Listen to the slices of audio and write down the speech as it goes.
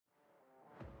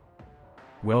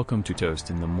Welcome to Toast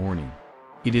in the Morning.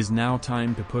 It is now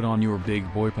time to put on your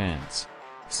big boy pants.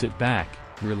 Sit back,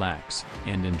 relax,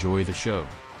 and enjoy the show.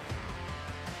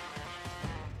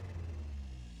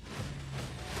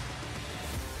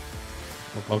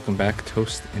 Welcome back,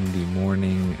 Toast in the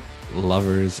Morning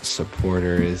lovers,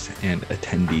 supporters, and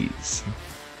attendees.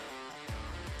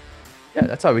 Yeah,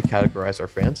 that's how we categorize our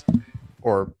fans.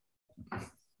 Or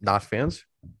not fans,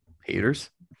 haters.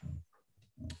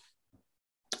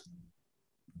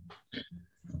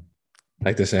 I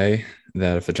like to say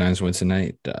that if the Giants win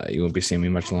tonight, you won't be seeing me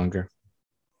much longer.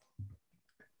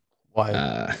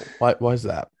 Why? Why is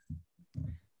that?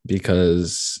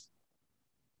 Because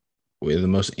we're the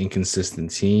most inconsistent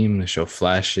team. The show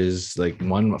flashes like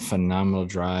one phenomenal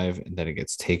drive, and then it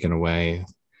gets taken away.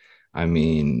 I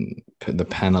mean, the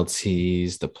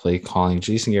penalties, the play calling.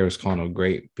 Jason Garrett was calling a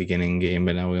great beginning game,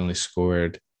 but now we only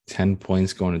scored 10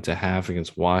 points going into half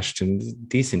against Washington.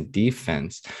 Decent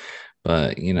defense,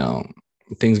 but, you know,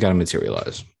 things got to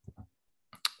materialize.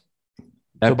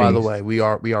 So, by the way, we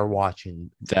are watching.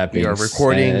 That we are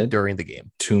recording during the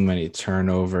game. Too many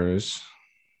turnovers.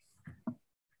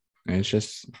 And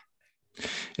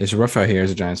it's rough out here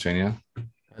as a Giants fan, yeah.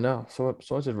 I know. So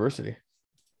much adversity.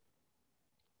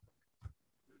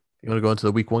 You want to go into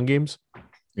the week 1 games?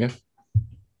 Yeah.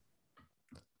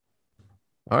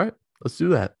 All right, let's do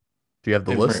that. Do you have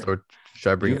the list, or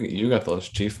should I bring it? You got the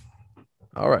list, Chief.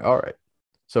 All right.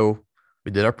 So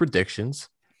we did our predictions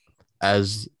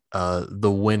as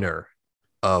the winner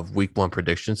of week 1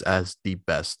 predictions, as the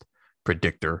best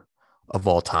predictor of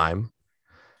all time.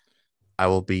 I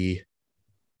will be,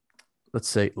 let's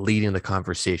say, leading the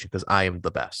conversation because I am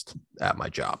the best at my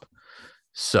job.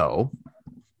 So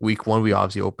week 1, we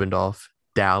obviously opened off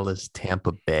Dallas,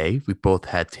 Tampa Bay. We both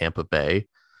had Tampa Bay.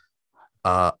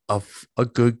 A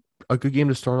good game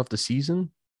to start off the season.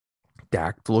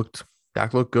 Dak looked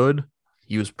good.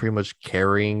 He was pretty much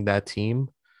carrying that team.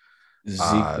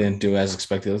 Zeke didn't do as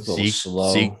expected. It was a little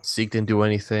slow. Zeke didn't do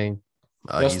anything.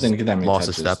 Just didn't get that many lost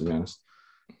touches, a step. to be honest.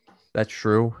 That's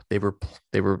true. They were.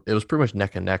 It was pretty much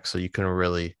neck and neck, so you couldn't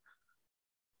really,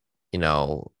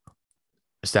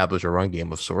 establish a run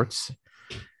game of sorts.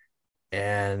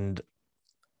 And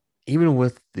even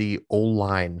with the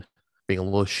O-line being a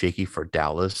little shaky for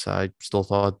Dallas, I still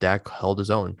thought Dak held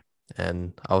his own.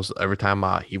 And I was, every time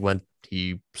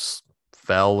he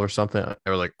fell or something,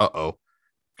 they were like, uh-oh,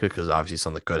 because obviously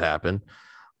something could happen.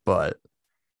 But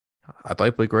I thought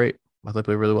he played great. I thought he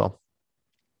played really well.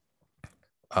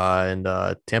 And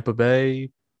Tampa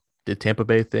Bay did Tampa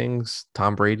Bay things.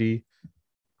 Tom Brady,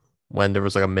 when there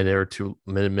was like a minute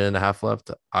and a half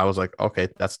left, I was like, okay,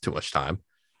 that's too much time.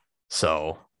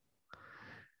 So,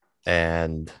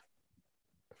 and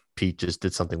Pete just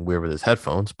did something weird with his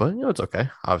headphones, but it's okay.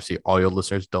 Obviously, all your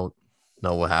listeners don't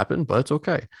know what happened, but it's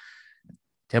okay.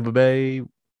 Tampa Bay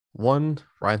won.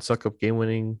 Ryan Succop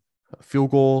game-winning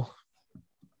field goal.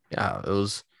 Yeah, it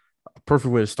was a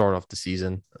perfect way to start off the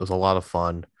season. It was a lot of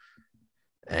fun.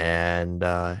 And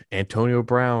Antonio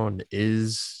Brown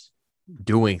is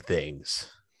doing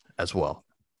things as well.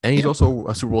 And he's also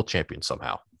a Super Bowl champion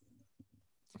somehow.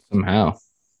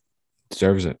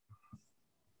 Deserves it.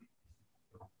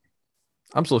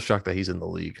 I'm so shocked that he's in the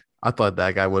league. I thought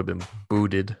that guy would have been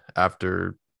booted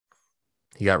after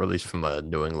he got released from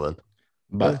New England.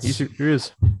 But he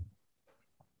is.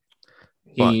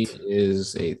 He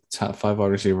is a top 5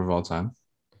 wide receiver of all time.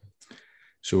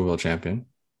 Super Bowl champion.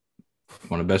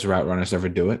 One of the best route runners to ever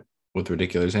do it with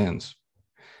ridiculous hands.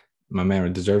 My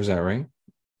man deserves that ring.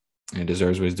 And he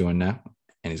deserves what he's doing now.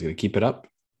 And he's going to keep it up.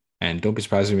 And don't be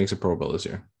surprised if he makes a Pro Bowl this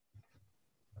year.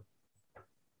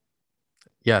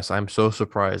 Yes, I'm so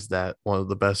surprised that one of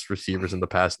the best receivers in the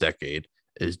past decade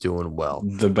is doing well.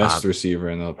 The best receiver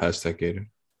in the past decade.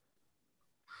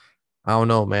 I don't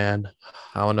know, man.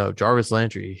 I don't know. Jarvis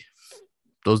Landry,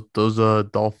 those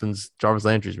Dolphins, Jarvis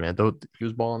Landry's, man. He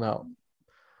was balling out.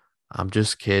 I'm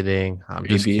just kidding.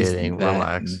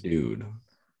 Relax, dude.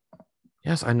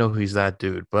 Yes, I know he's that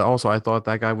dude, but also I thought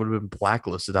that guy would have been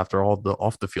blacklisted after all the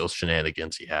off the field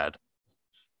shenanigans he had.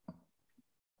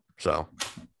 So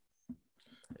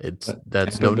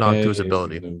that's no knock to his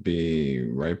ability. Going to be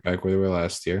right back where they were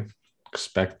last year.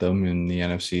 Expect them in the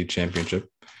NFC Championship.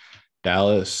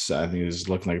 Dallas, I think, is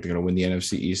looking like they're going to win the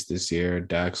NFC East this year.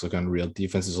 Dak's looking unreal.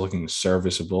 Defense is looking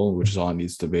serviceable, which is all it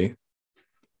needs to be.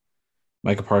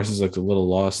 Micah Parsons looked a little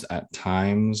lost at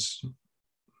times,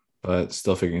 but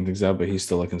still figuring things out, but he's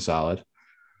still looking solid.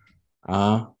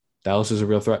 Dallas is a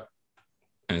real threat.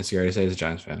 And it's scary to say as a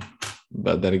Giants fan.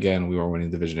 But then again, we were winning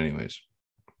the division anyways.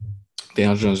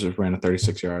 Daniel Jones just ran a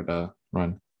 36-yard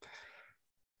run.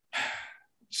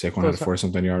 Saquon had a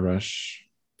 4-something yard rush.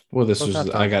 Well, this Oh, it's was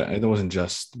halftime. it wasn't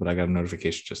just, but I got a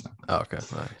notification just now. Oh, okay.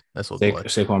 All right. That's a little delay.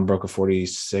 Saquon broke a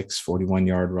 41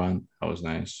 yard run. That was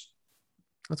nice.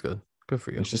 That's good. Good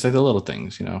for you. It's just like the little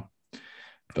things, you know. It's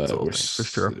But little things, for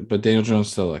sure. But Daniel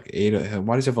Jones still like 8.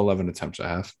 Why does he have 11 attempts a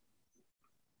half?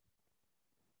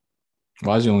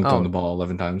 Why is he only throwing the ball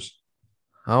 11 times?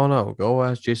 I don't know. Go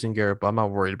ask Jason Garrett, but I'm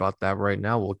not worried about that right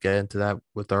now. We'll get into that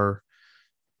with our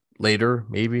later,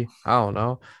 maybe. I don't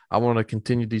know. I want to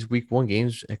continue these week 1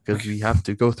 games because we have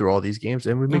to go through all these games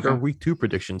and we make our week 2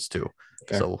 predictions too.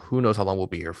 Fair. So who knows how long we'll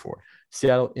be here for.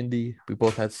 Seattle, Indy. We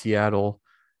both had Seattle.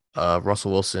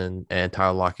 Russell Wilson and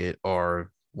Tyler Lockett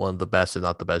are one of the best, if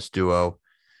not the best duo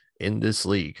in this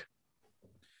league.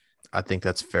 I think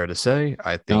that's fair to say.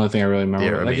 I think the only thing I really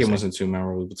remember, that game wasn't too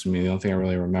memorable to me. The only thing I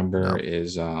really remember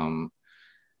is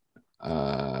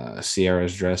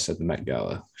Ciara's dress at the Met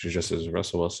Gala. She's dressed as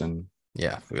Russell Wilson.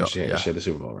 Yeah, she had the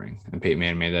Super Bowl ring, and Peyton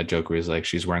Manning made that joke where he's like,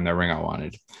 "She's wearing that ring I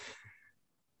wanted."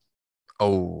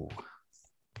 Oh,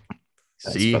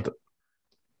 see,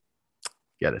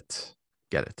 get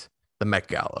it. The Met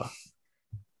Gala.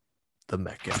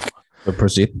 But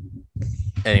proceed.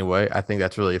 Anyway, I think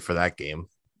that's really it for that game,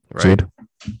 right?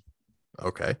 Proceed.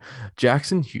 Okay,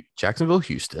 Jacksonville,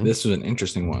 Houston. This was an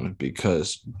interesting one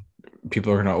because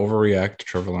people are going to overreact to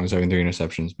Trevor Lawrence having 3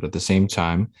 interceptions, but at the same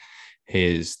time,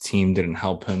 his team didn't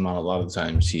help him out a lot of the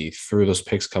times. He threw those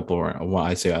picks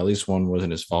I'd say at least one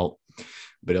wasn't his fault,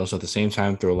 but he also at the same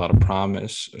time threw a lot of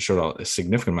promise, showed a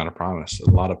significant amount of promise,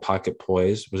 a lot of pocket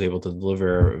poise, was able to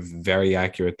deliver very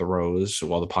accurate throws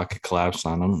while the pocket collapsed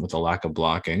on him with a lack of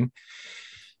blocking.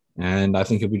 And I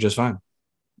think he'll be just fine.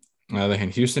 On the other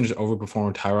hand, Houston just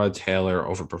overperformed. Tyrod Taylor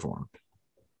overperformed.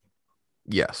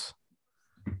 Yes.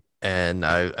 And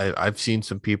I've seen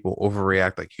some people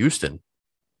overreact like Houston.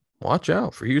 Watch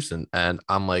out for Houston. And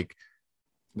I'm like,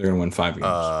 they're going to win 5 games.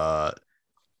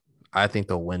 I think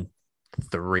they'll win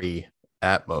 3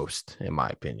 at most, in my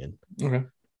opinion. Okay.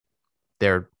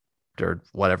 They're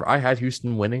whatever. I had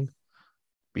Houston winning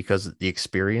because of the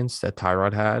experience that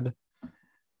Tyrod had.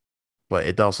 But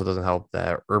it also doesn't help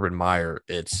that Urban Meyer,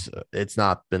 it's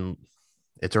early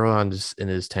on in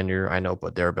his tenure, I know,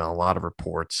 but there have been a lot of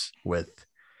reports with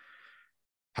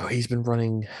how he's been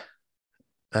running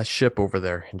that ship over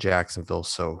there in Jacksonville.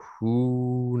 So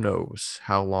who knows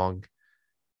how long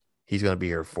he's going to be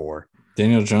here for.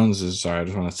 Daniel Jones is, sorry, I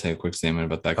just want to say a quick statement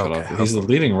about that cutoff. He's the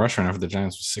leading rusher now for the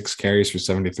Giants with 6 carries for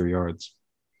 73 yards.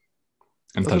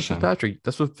 And touchdown.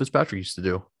 That's what Fitzpatrick used to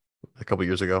do a couple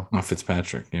years ago. Oh,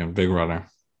 Fitzpatrick, big runner.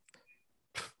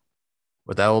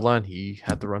 With that old line, he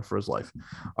had to run for his life.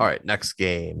 All right, next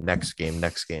game.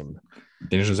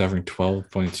 Daniel Jones averaging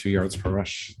 12.2 yards per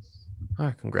rush. All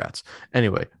right, congrats.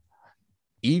 Anyway,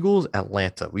 Eagles,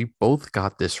 Atlanta. We both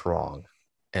got this wrong.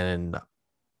 And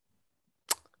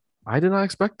I did not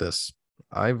expect this.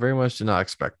 I very much did not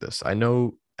expect this. I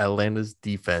know Atlanta's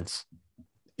defense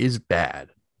is bad,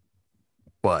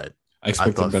 but I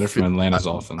expected better from Atlanta's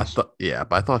offense. But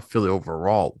I thought Philly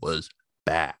overall was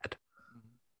bad.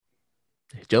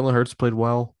 Jalen Hurts played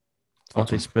well.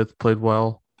 DeVonta Smith played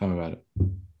well. Tell me about it.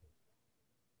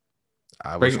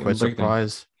 I was quite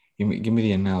surprised. Give me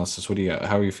the analysis. What do you got?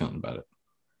 How are you feeling about it?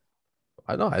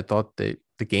 I know. I thought the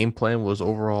game plan was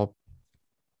overall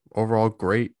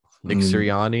great. Nick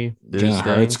Sirianni. Jalen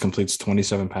Hurts completes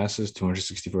 27 passes,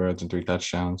 264 yards, and 3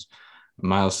 touchdowns.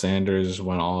 Miles Sanders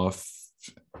went off,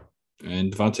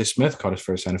 and DeVonta Smith caught his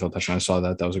first NFL touchdown. I saw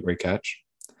that. That was a great catch.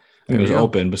 It was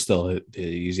open, but still,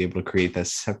 he's able to create that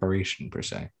separation per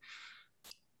se.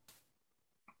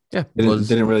 Yeah,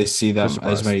 didn't really see that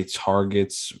as many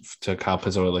targets to Kyle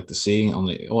Pitts I would like to see.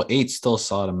 8 still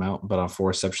solid amount, but on 4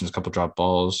 receptions, a couple drop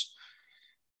balls,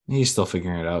 he's still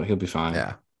figuring it out. He'll be fine.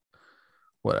 Yeah,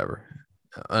 whatever.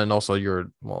 And also, I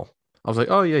was like,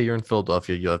 oh yeah, you're in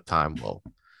Philadelphia, you have time. Well,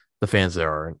 the fans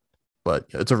there aren't, but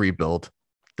it's a rebuild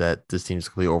that this team's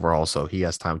completely overall, so he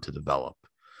has time to develop.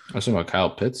 I was talking about Kyle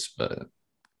Pitts, but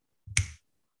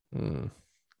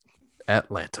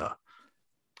Atlanta.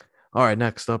 All right,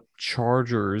 next up,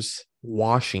 Chargers,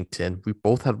 Washington. We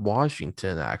both had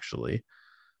Washington, actually.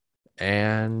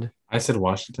 And I said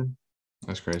Washington.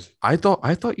 That's crazy. I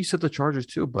thought you said the Chargers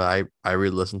too, but I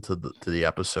re-listened to the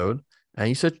episode, and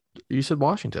you said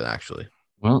Washington, actually.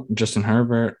 Well, Justin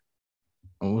Herbert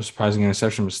was surprising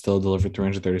interception, but still delivered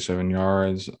 337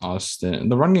 yards. Austin,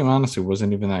 the run game honestly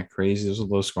wasn't even that crazy. It was a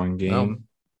low-scoring game. No.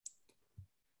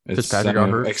 It's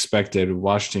expected.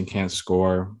 Washington can't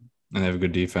score, and they have a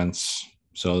good defense,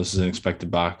 so this is an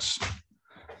expected box.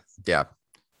 Yeah,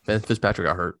 Ben Fitzpatrick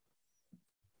got hurt,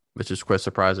 which is quite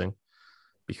surprising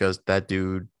because that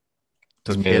dude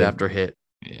took hit after hit.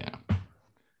 Yeah.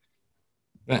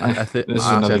 I think This is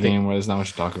honestly, another I think game where there's not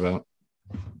much to talk about.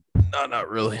 no, not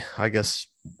really. I guess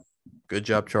good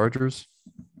job, Chargers.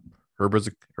 Herbert's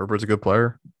a good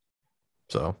player,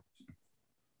 so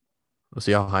we'll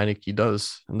see how Heineke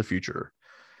does in the future.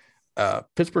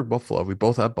 Pittsburgh Buffalo. We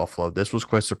both had Buffalo. This was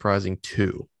quite surprising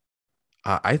too.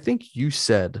 I think you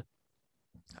said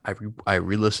I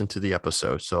re-listened to the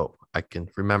episode so I can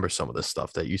remember some of this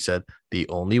stuff that you said. The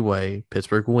only way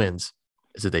Pittsburgh wins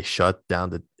is if they shut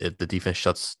down if the defense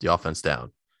shuts the offense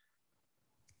down.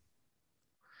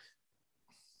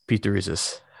 Pete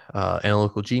Rezis,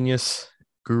 analytical genius,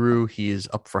 guru. He is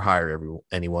up for hire.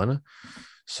 Anyone.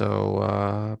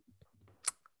 So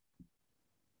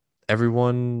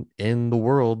everyone in the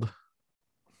world,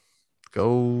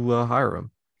 go hire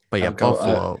him. But yeah,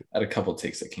 Buffalo. I had a couple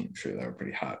takes that came true that were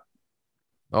pretty hot.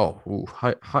 Oh,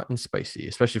 hot and spicy,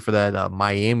 especially for that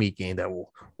Miami game that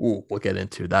we'll get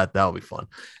into. That'll be fun.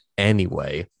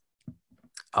 Anyway,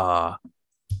 yeah,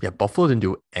 Buffalo didn't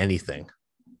do anything.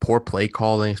 Poor play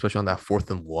calling, especially on that 4th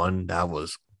and 1. That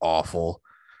was awful.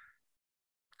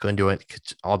 Couldn't do it.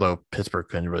 Although Pittsburgh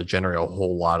couldn't really generate a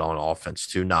whole lot on offense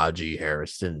too. Najee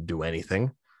Harris didn't do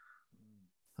anything.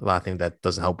 I think that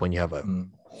doesn't help when you have a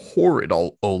horrid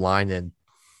O-line and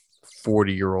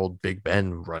 40-year-old Big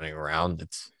Ben running around.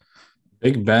 It's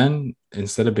Big Ben,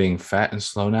 instead of being fat and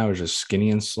slow now, is just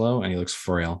skinny and slow, and he looks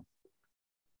frail.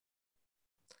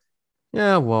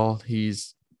 Yeah, well,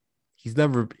 he's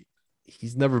never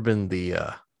been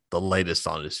the latest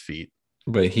on his feet.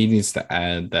 But he needs to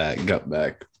add that gut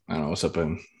back. I don't know what's up with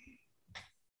him.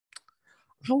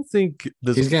 I don't think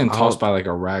he's getting tossed by like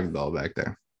a rag doll back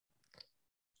there.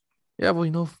 Yeah,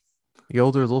 well, the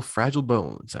older, little fragile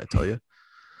bones, I tell you.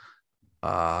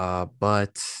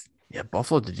 But yeah,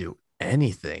 Buffalo didn't do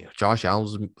anything. Josh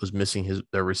Allen was missing his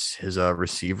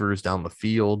receivers down the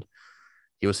field.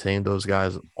 He was hitting those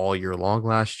guys all year long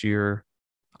last year.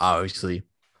 Obviously,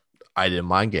 I didn't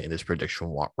mind getting this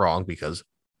prediction wrong because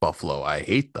Buffalo, I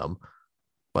hate them.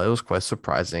 But it was quite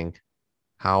surprising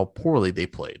how poorly they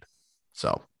played.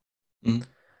 So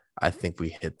I think we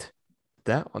hit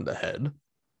that on the head.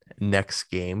 Next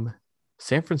game,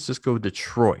 San Francisco,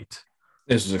 Detroit.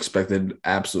 This was expected,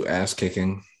 absolute ass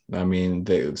kicking. I mean,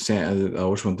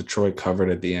 which one Detroit covered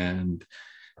at the end.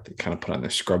 They kind of put on their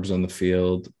scrubs on the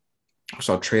field. I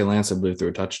saw Trey Lance, I believe, threw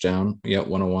a touchdown. Yep,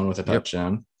 101 with a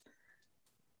touchdown.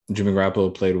 Jimmy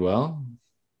Garoppolo played well.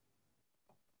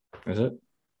 Is it?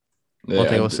 One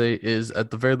thing I'll say is, at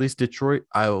the very least, Detroit,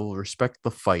 I will respect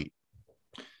the fight.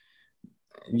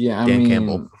 Yeah, Dan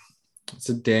Campbell. It's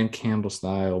a Dan Campbell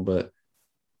style, but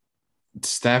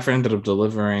Stafford ended up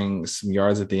delivering some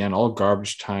yards at the end, all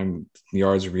garbage time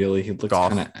yards, really. He looked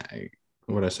kind of,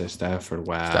 what did I say? Stafford.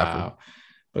 Wow. Stafford.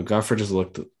 But Gofford just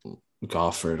looked,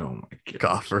 Gofford. Oh my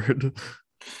God. Gofford.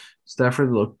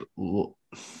 Stafford looked.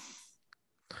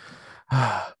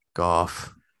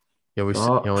 Goff. Yeah, we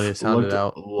sounded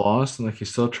out. Lost, and like he's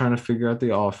still trying to figure out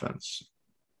the offense.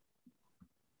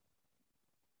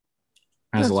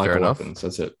 Has a lack of weapons.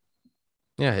 That's it.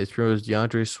 Yeah, his trio is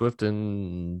DeAndre Swift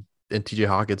and TJ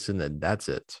Hawkinson, and that's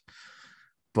it.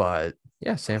 But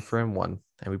yeah, San Fran won,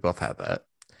 and we both had that.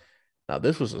 Now,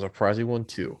 this was a surprising one,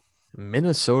 too.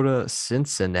 Minnesota,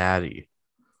 Cincinnati.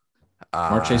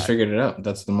 Mark Chase figured it out.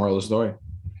 That's the moral of the story.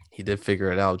 He did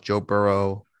figure it out. Joe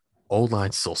Burrow,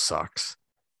 O-line still sucks,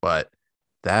 but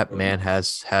that man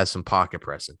has some pocket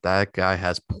presence. That guy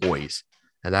has poise,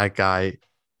 and that guy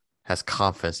has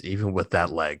confidence even with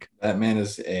that leg. That man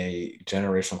is a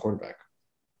generational quarterback.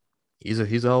 He's a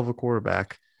hell of a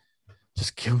quarterback.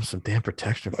 Just give him some damn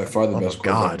protection. By far the best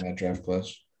quarterback in that draft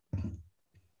class.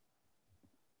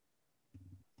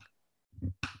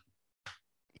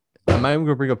 I'm not even going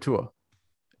to bring up Tua.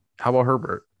 How about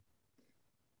Herbert?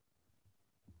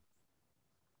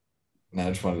 No, I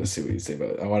just wanted to see what you say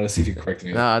about it. I wanted to see if you correct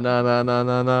me. No.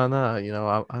 You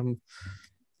know, I'm.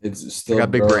 It's still. I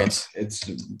got big brains. It's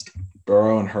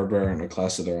Burrow and Herbert in a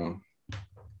class of their own,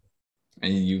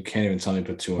 and you can't even tell me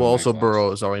put two. Well, also Burrow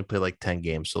has already played like 10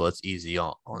 games, so that's easy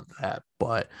on that.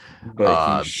 But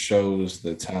he shows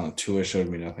the talent. Tua showed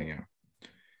me nothing yet.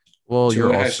 Well,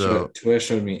 Tua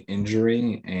showed me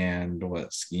injury and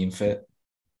scheme fit.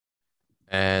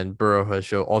 And Burrow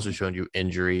has also shown you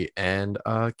injury and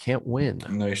can't win.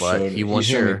 No, he won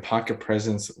here. Pocket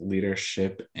presence,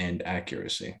 leadership, and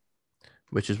accuracy.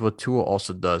 Which is what Tua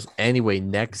also does. Anyway,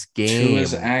 next game.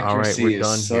 Tua's accuracy we're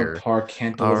done is subpar.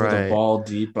 Can't deliver the ball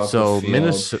deep up the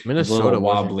field. So Minnesota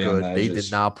wasn't good. They did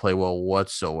not play well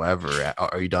whatsoever.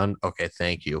 Are you done? Okay,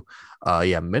 thank you.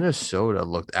 Yeah, Minnesota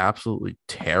looked absolutely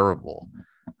terrible.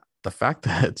 The fact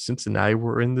that Cincinnati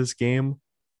were in this game,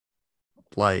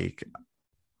 like,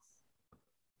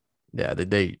 Yeah,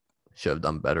 they should have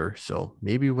done better. So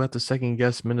maybe we'll have to second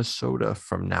guess Minnesota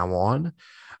from now on.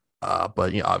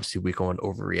 But obviously week on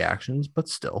overreactions, but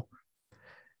still.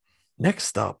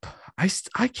 Next up,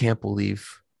 I can't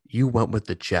believe you went with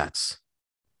the Jets.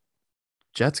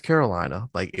 Jets Carolina.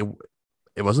 Like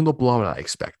it wasn't the blowout I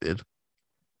expected.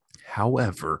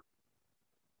 However,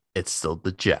 it's still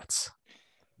the Jets.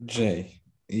 Jets.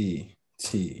 The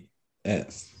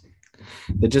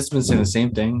Jets been saying the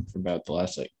same thing for about the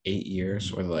last like 8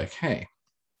 years, where they're like, "Hey,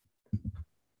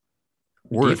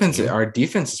 our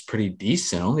defense is pretty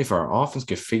decent. Only if our offense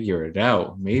could figure it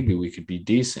out, maybe we could be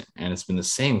decent." And it's been the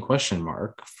same question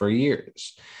mark for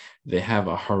years. They have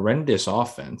a horrendous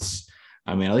offense.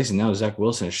 I mean, at least now Zach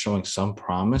Wilson is showing some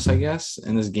promise, I guess,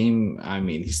 in this game. I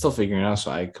mean, he's still figuring it out,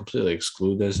 so I completely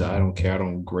exclude this. I don't care. I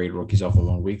don't grade rookies off of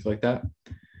 1 week like that.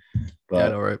 But yeah, I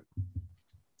know, right?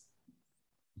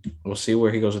 We'll see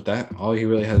where he goes with that. All he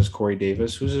really has is Corey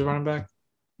Davis. Who's his running back?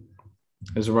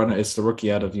 It's the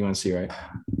rookie out of UNC, right?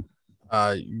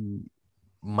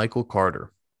 Michael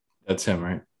Carter. That's him,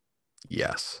 right?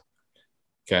 Yes.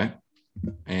 Okay.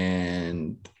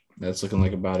 And that's looking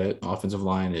like about it. Offensive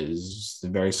line is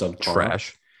very subpar.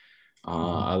 Trash.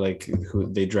 I like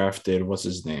who they drafted. What's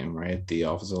his name, right? The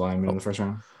offensive lineman in the first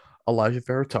round. Elijah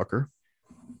Vera Tucker.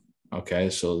 Okay,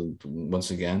 so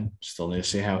once again, still need to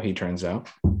see how he turns out.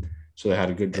 So they had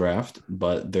a good draft,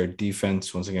 but their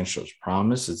defense once again shows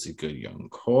promise. It's a good young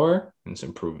core, and it's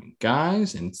improving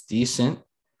guys, and it's decent,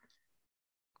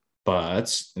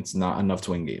 but it's not enough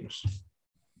to win games.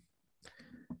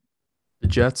 The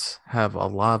Jets have a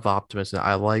lot of optimism.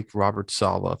 I like Robert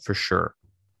Saleh for sure,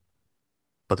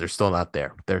 but they're still not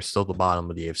there. They're still the bottom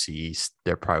of the AFC East.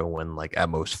 They're probably going to win like at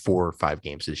most 4 or 5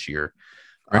 games this year.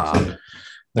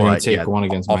 They're going to take one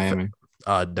against Miami.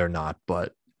 They're not,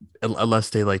 but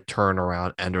unless they like turn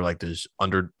around and they're like this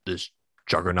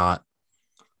juggernaut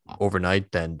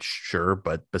overnight, then sure.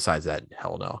 But besides that,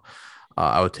 hell no.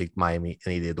 I would take Miami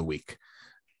any day of the week.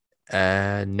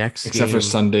 Next, except for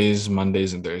Sundays,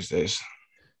 Mondays, and Thursdays.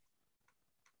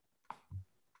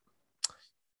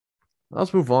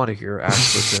 Let's move on here.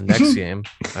 Actually, to the next game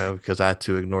because I had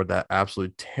to ignore that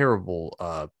absolute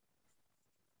terrible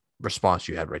response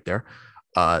you had right there.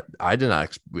 I did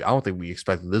not. I don't think we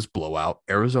expected this blowout.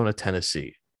 Arizona,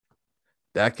 Tennessee.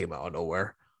 That came out of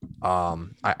nowhere.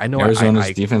 I know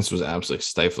Arizona's defense was absolutely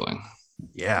stifling.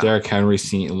 Yeah, Derrick Henry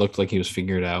looked like he was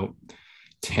figured out.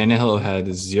 Tannehill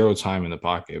had 0 time in the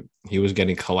pocket. He was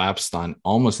getting collapsed on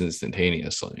almost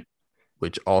instantaneously.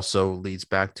 Which also leads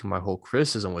back to my whole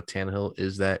criticism with Tannehill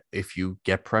is that if you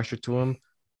get pressure to him,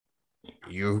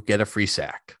 you get a free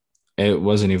sack. It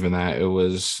wasn't even that. It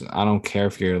was, I don't care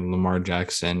if you're Lamar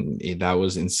Jackson. That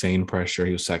was insane pressure.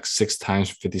 He was sacked 6 times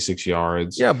for 56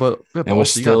 yards. Yeah, but and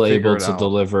was still able to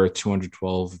deliver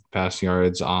 212 pass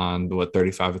yards on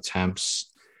 35 attempts.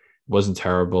 Wasn't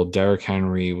terrible. Derrick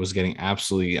Henry was getting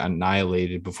absolutely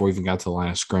annihilated before he even got to the line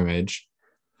of scrimmage.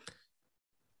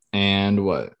 And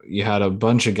you had a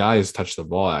bunch of guys touch the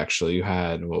ball. Actually, you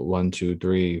had 1, 2,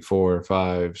 3, 4,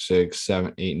 5, 6,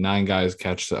 7, 8, 9 guys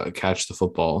catch the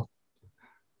football.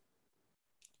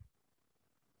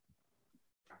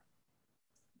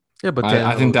 Yeah, but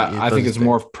I think it's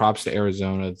more props to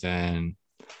Arizona than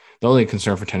the only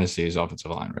concern for Tennessee is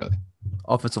offensive line, really.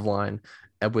 Offensive line,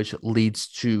 which leads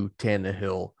to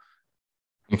Tannehill.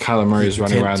 And Kyler Murray is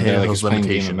running around there like he's playing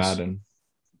game of Madden.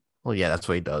 Well, yeah, that's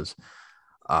what he does.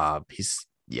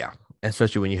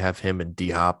 Especially when you have him and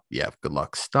D-Hop. Yeah, good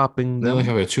luck stopping them. They like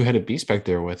have a 2-headed beast back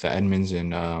there with Edmonds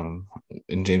and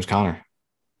James Conner.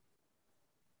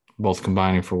 Both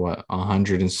combining for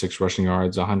 106 rushing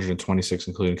yards, 126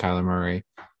 including Kyler Murray.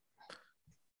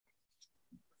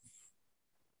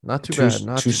 Not too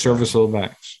bad. Two serviceable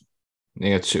backs.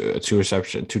 They got two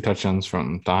reception, 2 touchdowns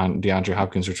from DeAndre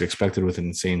Hopkins, which are expected with an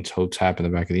insane toe tap in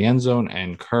the back of the end zone.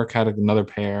 And Kirk had another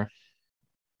pair.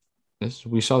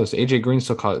 We saw this. AJ Green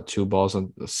still caught 2 balls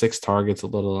on 6 targets, a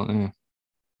little.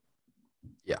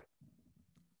 Yeah.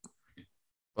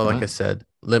 Well, like I said,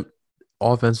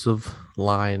 offensive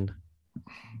line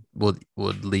would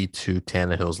lead to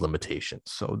Tannehill's limitations.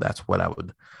 So that's what I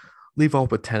would leave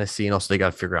off with Tennessee. And also they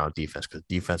got to figure out defense because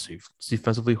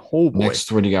defensively, oh boy.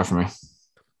 Next, what do you got for me?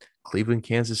 Cleveland,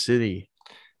 Kansas City.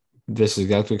 This is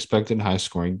exactly expected.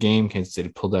 High-scoring game. Kansas City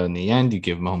pulled out in the end. You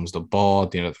give Mahomes the ball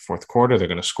at the end of the 4th quarter. They're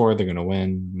going to score. They're going to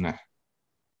win. Nah.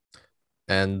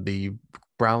 And the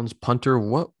Browns punter,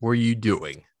 what were you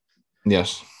doing?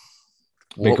 Yes.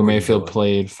 Baker Mayfield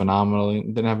played phenomenally.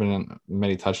 Didn't have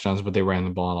many touchdowns, but they ran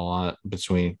the ball a lot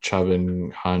between Chubb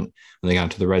and Hunt when they got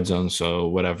into the red zone. So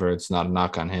whatever, it's not a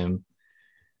knock on him.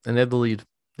 And they had the lead.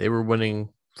 They were winning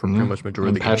for pretty much majority of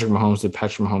And the game. Patrick Mahomes did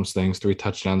Patrick Mahomes things: 3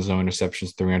 touchdowns, no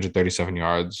interceptions, 337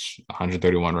 yards,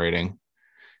 131 rating,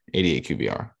 88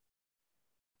 QBR.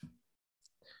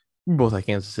 We both had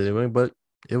Kansas City winning, but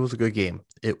it was a good game.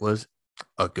 It was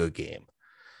a good game.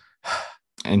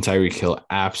 And Tyreek Hill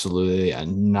absolutely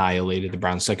annihilated the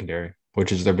Browns secondary,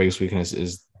 which is their biggest weakness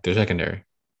is their secondary.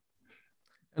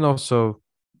 And also,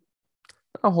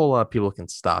 not a whole lot of people can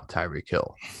stop Tyreek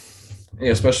Hill.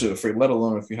 Yeah, especially let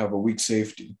alone if you have a weak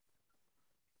safety.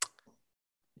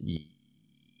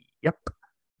 Yep.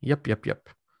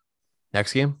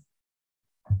 Next game.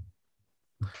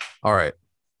 All right.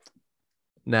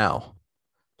 Now,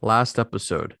 last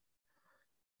episode,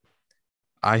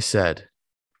 I said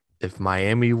if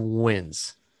Miami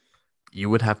wins, you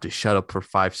would have to shut up for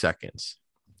 5 seconds.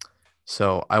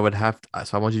 So I would have to,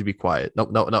 so I want you to be quiet. No.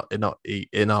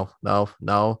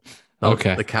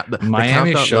 Okay.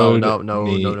 Miami showed no.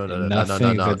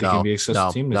 nothing that they can be a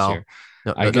successful team this year.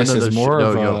 I guess it's more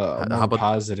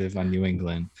positive on New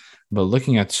England. But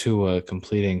looking at Tua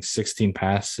completing 16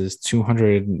 passes,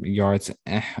 200 yards,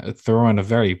 throwing a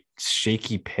very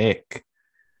shaky pick.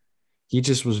 He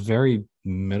just was very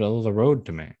middle of the road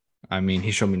to me. I mean,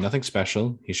 he showed me nothing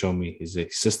special. He showed me he's a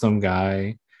system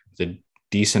guy, with a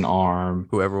decent arm,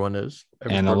 who everyone is,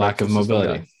 and a lack of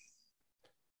mobility.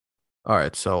 All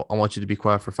right, so I want you to be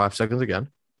quiet for 5 seconds again.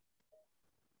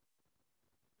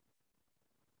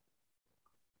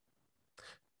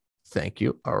 Thank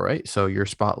you. All right, so your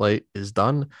spotlight is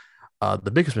done.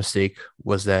 The biggest mistake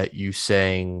was that you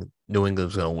saying New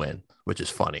England's going to win, which is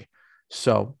funny.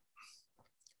 So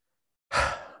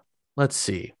let's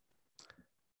see.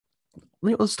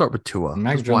 Let's start with Tua.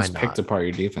 Mac Jones picked apart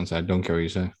your defense. I don't care what you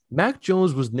say. Mac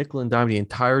Jones was nickel and dime the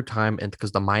entire time, and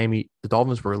because the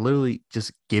Dolphins were literally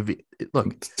just giving.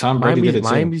 Look, Tom Brady did it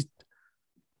too.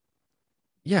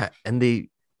 Yeah, and they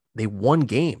won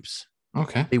games.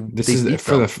 Okay, this is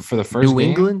for the first New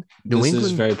England. This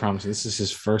is very promising. This is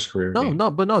his first career game. No.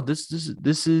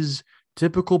 This is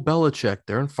typical Belichick.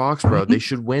 They're in Foxborough. They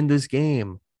should win this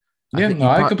game.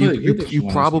 I completely agree. You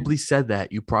probably said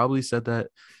that. You probably said that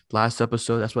last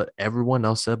episode. That's what everyone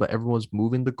else said, but everyone's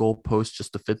moving the goalposts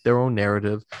just to fit their own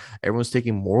narrative. Everyone's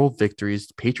taking moral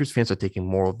victories. Patriots fans are taking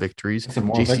moral victories.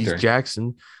 JC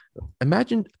Jackson.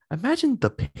 Imagine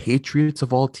the Patriots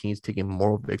of all teams taking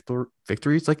moral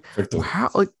victories. Like how?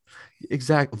 Like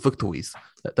exact victories.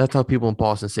 That's how people in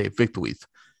Boston say it, victories.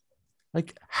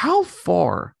 Like how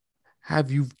far have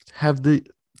the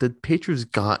Patriots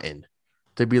gotten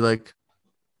to be like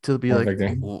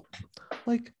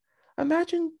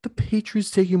imagine the Patriots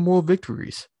taking moral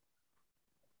victories.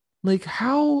 Like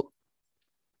how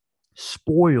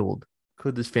spoiled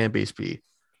could this fan base be?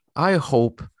 I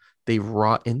hope they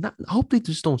rot and I hope they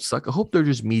just don't suck. I hope they're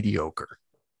just mediocre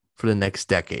for the next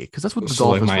decade because that's what the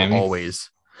Dolphins were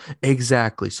always.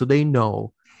 Exactly. So they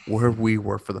know where we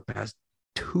were for the past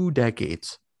 2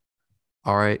 decades.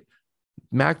 All right.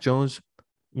 Mac Jones,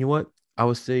 you know what? I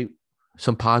would say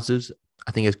some positives.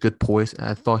 I think it's good poise, and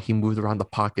I thought he moved around the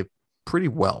pocket pretty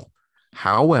well.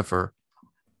 However,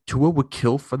 Tua would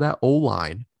kill for that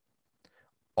O-line.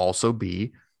 Also,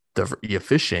 the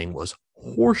officiating was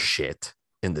horseshit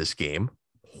in this game.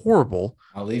 Horrible.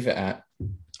 I'll leave it at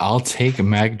I'll take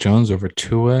Mac Jones over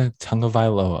Tua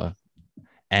Tagovailoa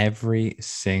every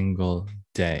single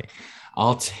day.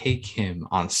 I'll take him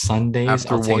on Sundays.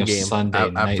 I'll take him Sunday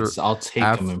nights. I'll take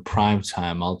him in prime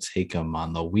time. I'll take him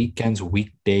on the weekends,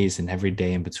 weekdays, and every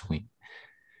day in between.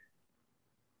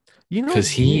 Because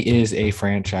he is a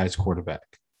franchise quarterback.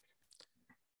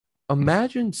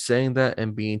 Imagine saying that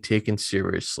and being taken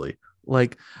seriously.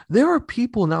 Like, there are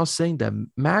people now saying that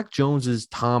Mac Jones is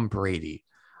Tom Brady.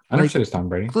 I never said it's Tom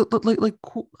Brady. Like,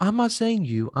 I'm not saying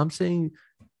you. I'm saying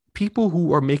people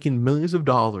who are making millions of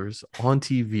dollars on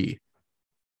TV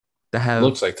that have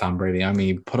looks like Tom Brady. I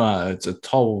mean, it's a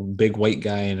tall, big white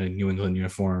guy in a New England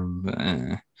uniform.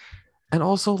 And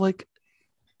also, like,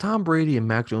 Tom Brady and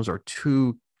Mac Jones are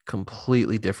two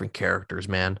completely different characters,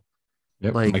 man.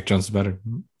 Yep, like Mac Jones is better.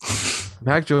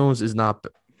 Mac Jones is not.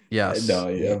 Yes, no,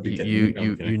 yeah,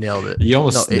 you nailed it. You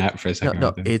almost snapped for a second.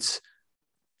 No, it's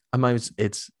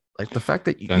like the fact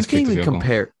that you can't even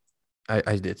compare.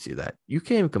 I did see that. You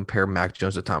can't even compare Mac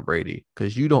Jones to Tom Brady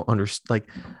because you don't understand. Like,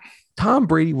 Tom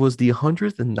Brady was the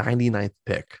 199th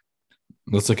pick.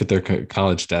 Let's look at their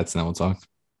college stats and then we'll talk.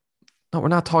 No, we're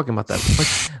not talking about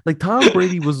that. Like Tom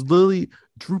Brady was literally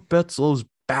Drew Bledsoe's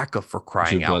backup for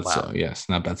crying out loud. Yes,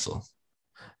 not Bledsoe.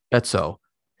 Bledsoe.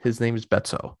 His name is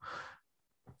Bledsoe.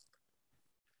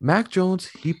 Mac Jones,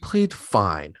 he played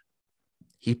fine.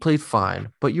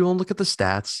 But you don't look at the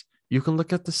stats. You can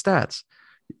look at the stats.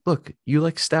 Look, you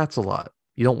like stats a lot.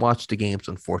 You don't watch the games,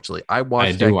 unfortunately. I I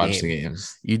watched do that watch game. the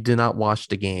games. You did not watch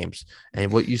the games.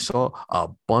 And what you saw, a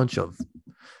bunch of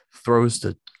throws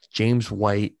to James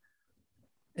White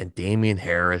and Damian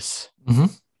Harris.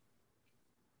 Mhm.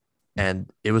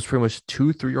 And it was pretty much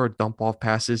 2 3-yard dump off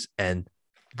passes and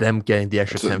them getting the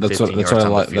extra 10, That's 15 what yards I on the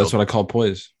like. field. That's what I call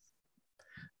poise.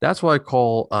 That's what I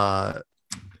call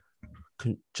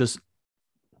just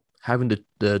having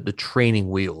the training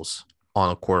wheels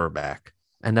on a quarterback.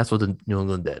 And that's what the New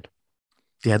England did.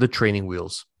 They had the training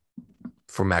wheels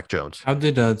for Mac Jones. How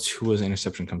did Tua's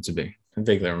interception come to be? I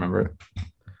vaguely remember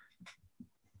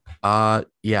it.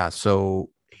 Yeah, so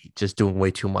he just doing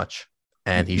way too much.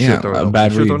 And he Yeah, should throw a it.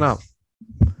 bad He should throw read. it out.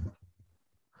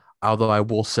 Although I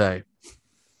will say,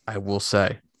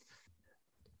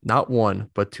 not one,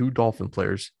 but 2 Dolphin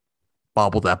players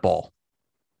bobbled that ball.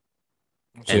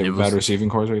 So And you it have bad was receiving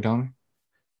cores, are you telling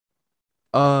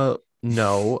me?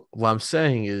 no. What I'm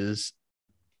saying is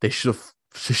they should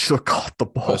have caught the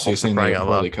ball. Oh, so you're saying for they crying were out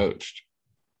loud. poorly coached.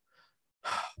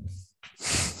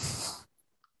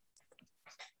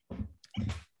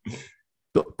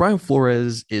 Brian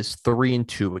Flores is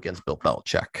 3-2 against Bill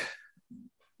Belichick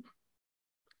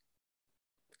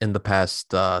in the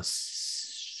past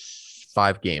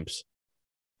 5 games.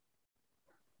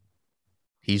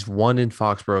 He's won in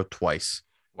Foxborough twice.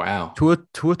 Wow. Tua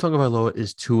Tagovailoa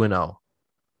is 2-0.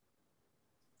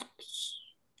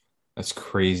 That's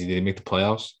crazy. Did they make the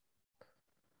playoffs?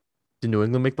 Did New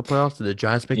England make the playoffs? Did the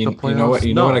Giants make the playoffs? You know what?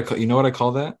 You No. know what I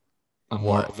call that? A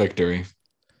moral What? victory.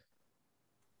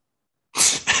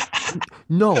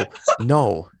 No. I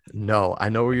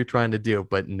know what you're trying to do,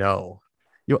 but no.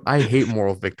 I hate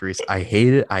moral victories. I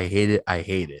hate it.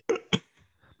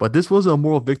 But this was a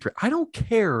moral victory. I don't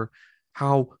care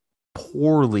how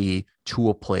poorly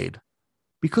Tua played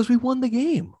because we won the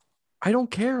game. I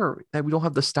don't care that we don't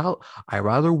have the style. I'd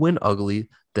rather win ugly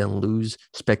than lose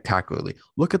spectacularly.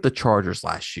 Look at the Chargers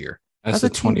last year. That's As the a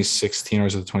team- 2016 or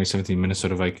is it the 2017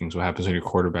 Minnesota Vikings. What happens when your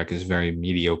quarterback is very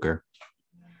mediocre?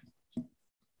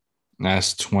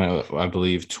 That's 20, I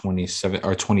believe 27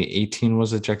 or 2018 was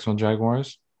the Jacksonville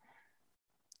Jaguars.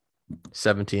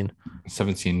 17.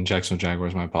 17 Jacksonville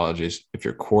Jaguars. My apologies. If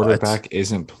your quarterback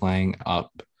isn't playing up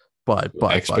But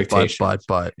expectations,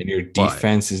 and your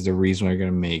defense is the reason why you're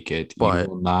going to make it, you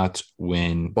will not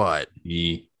win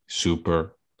the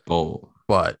Super Bowl.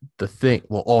 But the thing,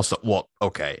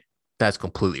 okay, that's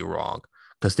completely wrong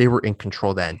because they were in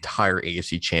control of that entire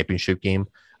AFC Championship game,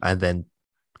 and then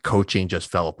coaching just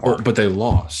fell apart. But they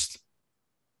lost.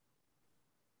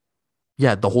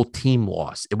 Yeah, the whole team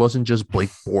lost. It wasn't just Blake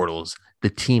Bortles. The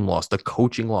team lost. The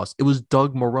coaching lost. It was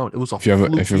Doug Marrone. It was a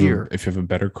fluke year. If you have a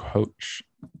better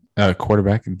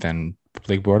quarterback than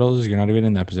Blake Bortles, you're not even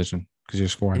in that position because you're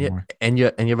scoring more. And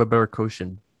you have a better coach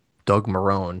than Doug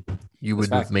Marrone, you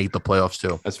would have made the playoffs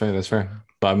too. That's fair.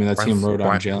 But I mean, that team rode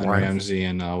on Jalen Ramsey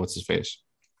and what's his face?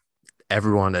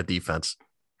 Everyone on that defense.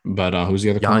 But who's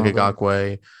the other corner? Yannick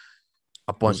Ngakoue,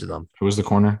 a bunch of them. Who was the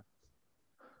corner?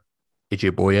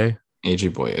 AJ Boye.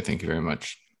 AJ Boye, thank you very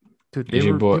much. Dude,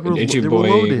 AJ Boye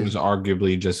was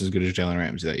arguably just as good as Jalen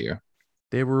Ramsey that year.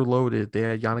 They were loaded. They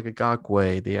had Yannick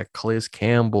Ngakoue. They had Calais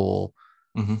Campbell.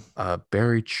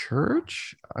 Barry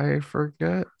Church, I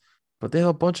forget. But they had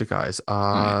a bunch of guys.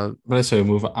 But I say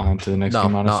move on to the next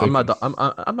game. Honestly. No,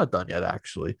 I'm not done yet,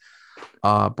 actually.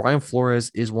 Brian Flores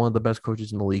is one of the best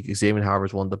coaches in the league. Xavier Howard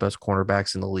is one of the best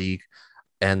cornerbacks in the league.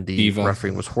 And the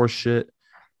refereeing was horseshit.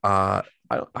 I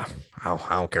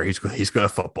don't care. He's good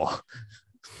at football.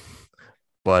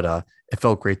 But it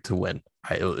felt great to win.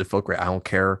 It felt great. I don't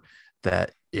care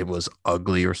that it was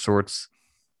ugly or sorts.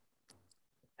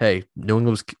 Hey, New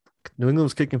England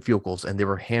was kicking field goals, and they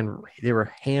were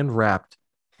hand wrapped,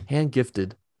 hand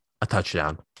gifted a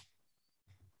touchdown.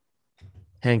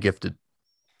 Hand gifted.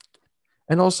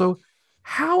 And also,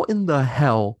 how in the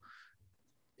hell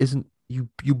isn't you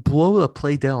blow the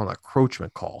play down on a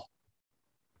encroachment call?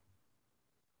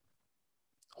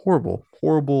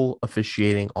 Horrible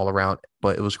officiating all around,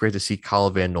 but it was great to see Kyle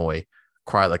Van Noy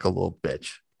cry like a little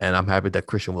bitch. And I'm happy that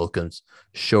Christian Wilkins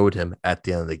showed him at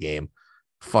the end of the game.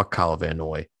 Fuck Kyle Van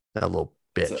Noy, that little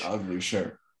bitch. It's an ugly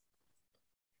shirt.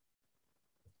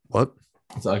 What?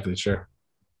 It's an ugly shirt.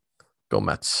 Go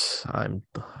Mets.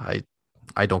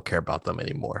 I don't care about them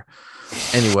anymore.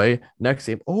 Anyway, next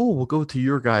game. Oh, we'll go to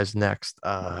your guys next.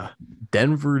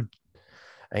 Denver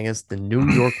against the New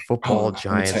York Football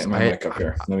Giants. Let me tighten my mic up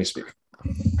here. Let me speak.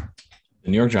 The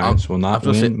New York Giants will not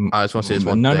win. I just want to say this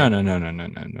one No.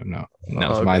 thing.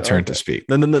 Now it's my turn to speak.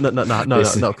 No.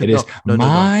 It is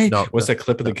my. What's that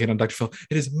clip of the kid on Dr. Phil?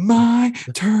 It is my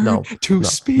turn to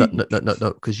speak. No,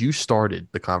 because you started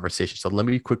the conversation. So let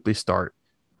me quickly start,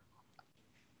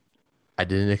 I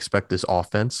didn't expect this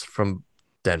offense from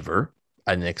Denver.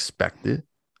 I didn't expect it.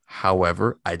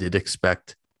 However, I did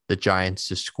expect the Giants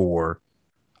to score.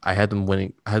 I had them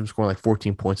winning. I had them scoring like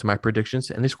 14 points in my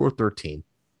predictions, and they scored 13.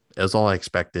 That's all I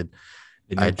expected.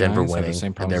 I Daniel had Denver Jones have the winning, same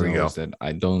and problems there we go. always that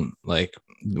I don't like.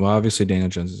 Well, obviously Daniel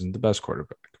Jones isn't the best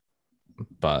quarterback,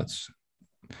 but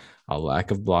a lack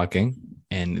of blocking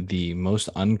and the most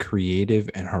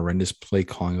uncreative and horrendous play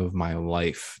calling of my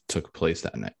life took place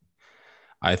that night.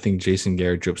 I think Jason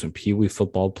Garrett drew up some peewee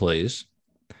football plays.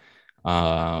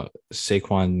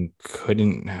 Saquon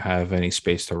couldn't have any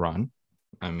space to run.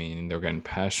 I mean, they're getting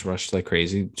pass rushed like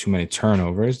crazy. Too many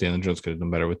turnovers. Daniel Jones could have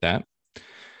done better with that.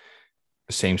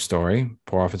 Same story.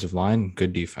 Poor offensive line,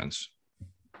 good defense.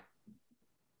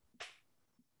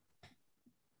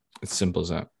 It's simple as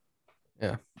that.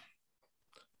 Yeah.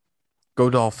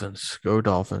 Go Dolphins. Go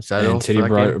Dolphins. That And all Teddy for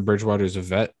that game? Bridgewater is a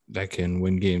vet that can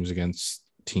win games against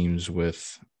teams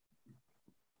with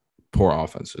poor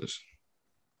offenses.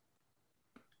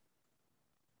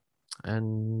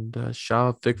 And shout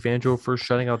out Vic Fangio for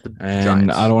shutting out the And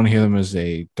Giants. I don't want to hear them as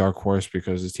a dark horse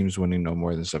because this team's winning no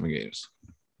more than 7 games.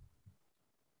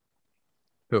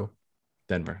 Who?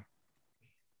 Denver.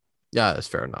 Yeah, that's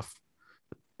fair enough.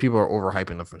 People are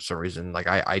overhyping them for some reason. Like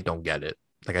I don't get it.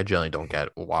 Like I generally don't get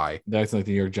why. They're acting like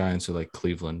the New York Giants are like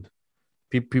Cleveland.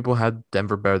 People had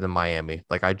Denver better than Miami.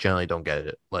 Like I generally don't get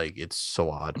it. Like it's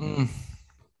so odd.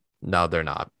 No, they're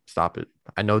not. Stop it.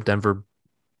 I know Denver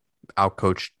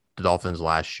outcoached the Dolphins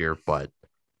last year, but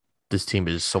this team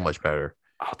is so much better.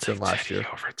 I'll take last Teddy year.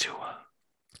 over Tua.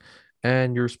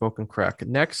 And you're smoking crack.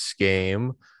 Next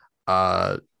game,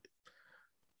 man,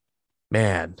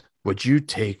 would you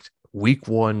take week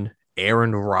 1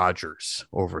 Aaron Rodgers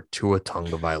over Tua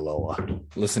Tagovailoa?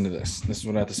 Listen to this. This is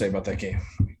what I have to say about that game.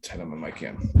 Turn on my mic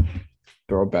again.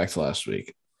 Throw it back to last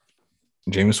week.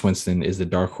 Jameis Winston is the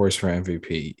dark horse for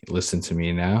MVP. Listen to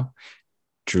me now.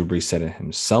 Drew Brees said it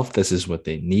himself. This is what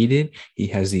they needed. He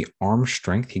has the arm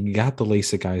strength. He got the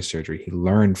LASIK eye surgery. He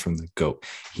learned from the GOAT.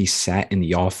 He sat in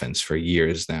the offense for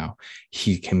years now.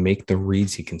 He can make the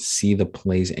reads. He can see the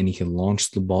plays, and he can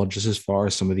launch the ball just as far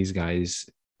as some of these guys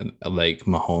like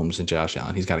Mahomes and Josh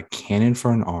Allen. He's got a cannon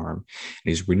for an arm, and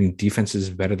he's reading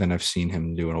defenses better than I've seen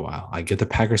him do in a while. I get the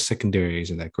Packers secondary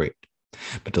isn't that great,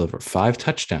 but delivered 5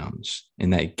 touchdowns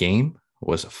in that game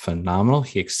was phenomenal.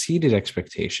 He exceeded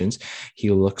expectations.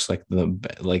 He looks like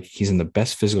he's in the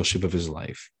best physical shape of his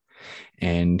life,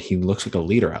 and he looks like a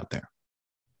leader out there.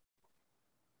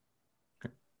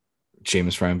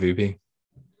 Jameis for MVP.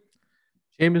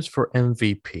 Jameis for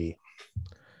MVP.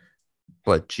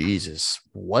 But Jesus,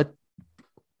 what?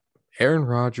 Aaron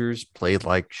Rodgers played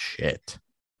like shit,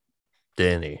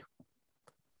 didn't he?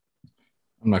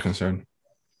 I'm not concerned.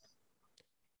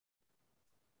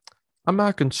 I'm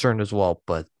not concerned as well,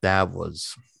 but that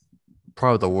was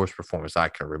probably the worst performance I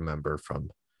can remember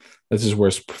from. That's his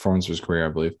worst performance of his career, I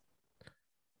believe.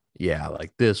 Yeah,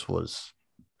 like this was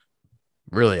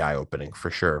really eye-opening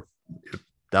for sure.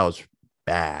 That was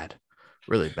bad,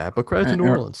 really bad. But credit to New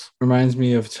Orleans. Reminds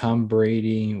me of Tom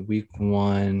Brady week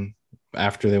 1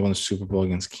 after they won the Super Bowl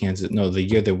against Kansas. No, the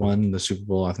year they won the Super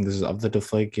Bowl. I think this is of the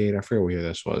Deflategate. I forget what year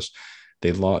this was.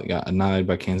 They got annihilated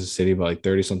by Kansas City by like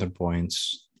 30-something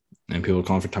points. And people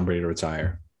calling for Tom Brady to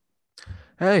retire.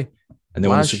 Hey, and they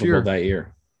won the Super Bowl that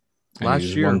year. And last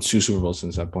year, won 2 Super Bowls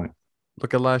since that point.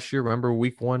 Look at last year. Remember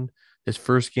week 1, his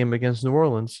first game against New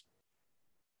Orleans,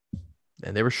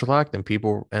 and they were shellacked. And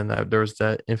people, and there was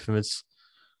that infamous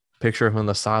picture of him on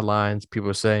the sidelines. People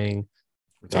were saying,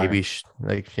 retire. Maybe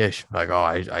oh,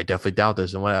 I definitely doubt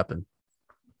this. And what happened?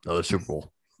 Another Super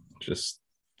Bowl. Just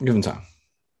give him time.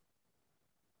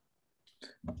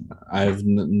 I have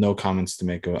no comments to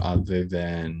make other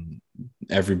than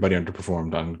everybody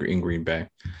underperformed in Green Bay.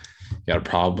 You got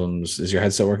problems. Is your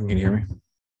headset working? Can you hear me?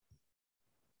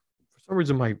 For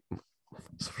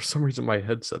some reason, my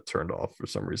headset turned off. For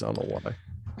some reason, I don't know why.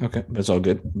 Okay, that's all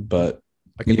good. But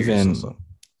even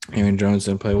Aaron Jones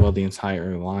didn't play well. The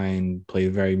entire line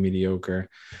played very mediocre.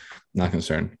 Not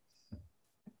concerned.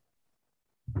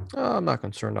 I'm not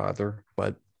concerned either.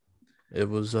 But it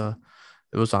was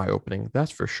eye-opening,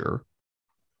 that's for sure.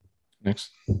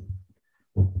 Next.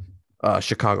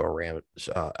 Chicago Rams,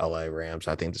 LA Rams.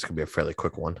 I think this could be a fairly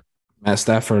quick one. Matt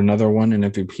Stafford, another one in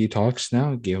MVP talks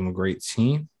now. Gave him a great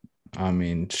team. I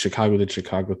mean, Chicago did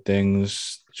Chicago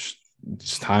things.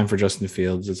 It's time for Justin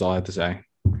Fields. That's all I have to say.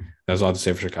 That's all I have to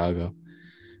say for Chicago.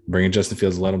 Bring in Justin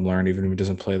Fields, let him learn, even if he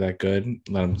doesn't play that good.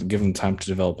 Give him time to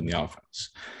develop in the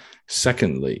offense.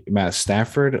 Secondly, Matt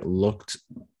Stafford looked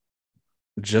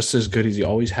just as good as he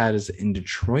always had as in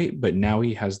Detroit, but now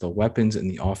he has the weapons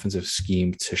and the offensive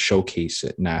scheme to showcase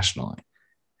it nationally.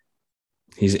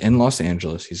 He's in Los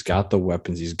Angeles. He's got the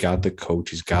weapons. He's got the coach.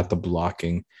 He's got the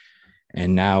blocking.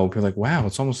 And now we're like, wow,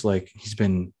 it's almost like he's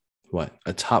been what,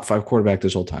 a top 5 quarterback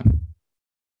this whole time.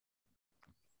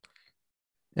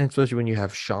 And especially when you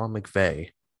have Sean McVay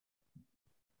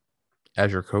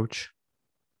as your coach,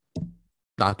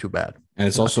 not too bad. And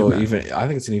it's Not also too bad. even, I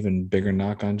think it's an even bigger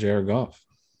knock on Jared Goff.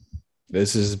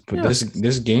 This Yeah,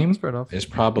 this game That's fair enough. is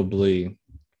probably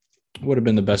would have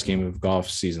been the best game of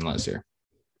Goff's season last year.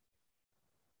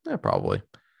 Yeah, probably.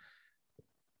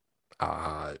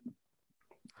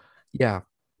 Yeah.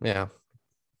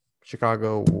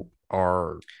 Chicago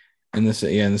are And this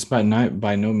by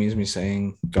no means me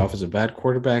saying Goff is a bad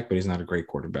quarterback, but he's not a great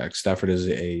quarterback. Stafford is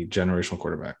a generational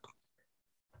quarterback.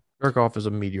 Jared Goff is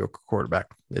a mediocre quarterback.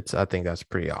 I think that's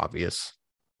pretty obvious.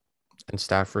 And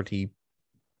Stafford, he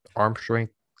arm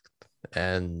strength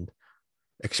and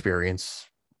experience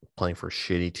playing for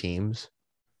shitty teams.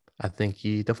 I think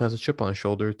he definitely has a chip on his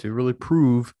shoulder to really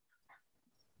prove.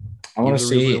 I want to He's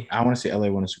the real see. I want to see LA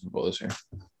win a Super Bowl this year.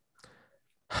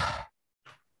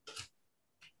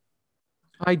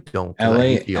 I don't. 'Cause I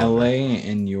hate the owner. LA,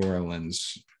 and New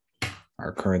Orleans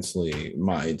are currently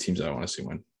my teams that I want to see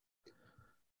win.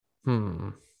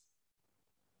 I'm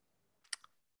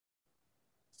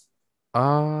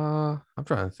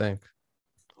trying to think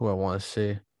who I want to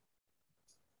see.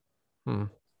 I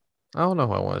don't know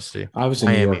who I want to see. Obviously,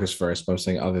 Miami. New York is first, but I'm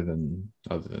saying other than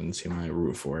the team I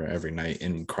root for every night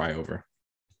and cry over.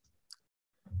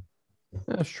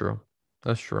 That's true.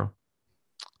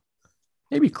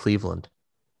 Maybe Cleveland.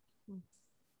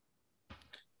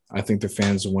 I think the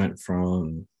fans went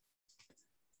from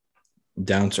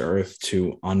down to earth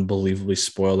to unbelievably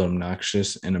spoiled and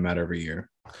obnoxious in a matter of a year.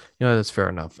 You know, that's fair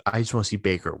enough. I just want to see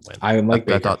Baker win. I like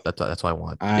Baker. That's what I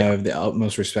want. I have the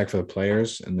utmost respect for the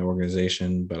players and the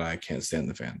organization, but I can't stand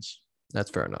the fans. That's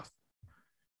fair enough.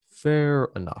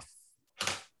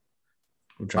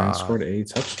 Giants scored a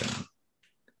touchdown.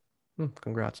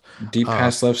 Congrats. Deep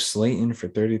pass left Slayton for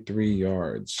 33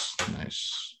 yards.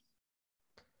 Nice.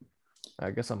 I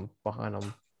guess I'm behind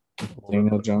him.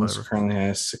 Daniel Jones currently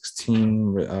has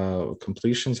 16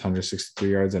 completions,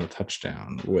 163 yards, and a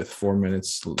touchdown with 4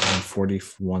 minutes and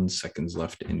 41 seconds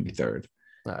left in the third.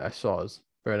 I saw his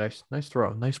very nice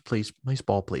throw, nice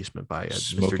ball placement by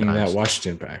Mr. Smoking Dimes. that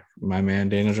Washington back. My man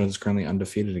Daniel Jones is currently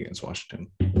undefeated against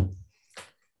Washington.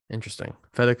 Interesting.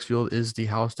 FedEx Field is the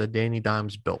house that Danny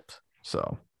Dimes built.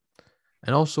 So,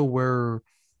 and also where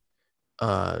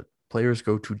players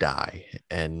go to die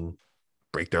and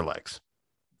break their legs.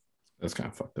 That's kind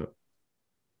of fucked up.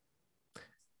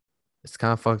 It's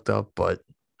kind of fucked up, but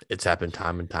it's happened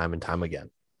time and time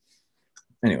again.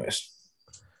 Anyways,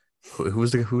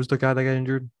 who's the guy that got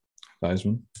injured?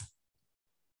 Theismann.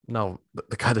 No,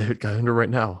 the guy that got injured right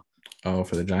now. Oh,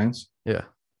 for the Giants? Yeah.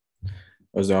 It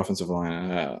was the offensive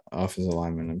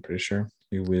lineman, I'm pretty sure.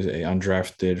 He was a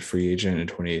undrafted free agent in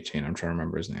 2018. I'm trying to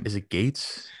remember his name. Is it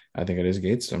Gates? I think it is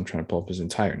Gates. I'm trying to pull up his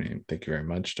entire name. Thank you very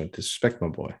much. Don't disrespect my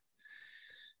boy.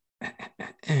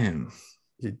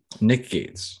 Nick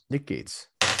Gates.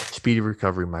 Speedy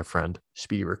recovery, my friend.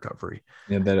 Speedy recovery.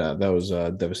 Yeah, that was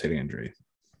a devastating injury.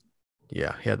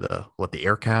 Yeah, he had the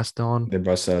air cast on. They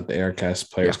busted out the air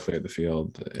cast. Players cleared the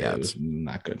field. Yeah, it was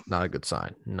not good. Not a good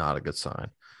sign.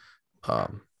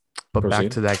 But back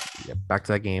to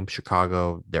that game.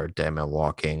 Chicago, they're dead man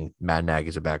walking. Matt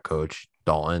Nagy's a bad coach.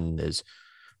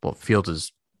 Fields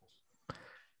is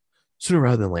sooner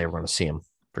rather than later. We're going to see him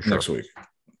for sure next week.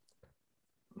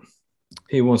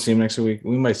 He won't see him next week.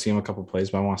 We might see him a couple plays,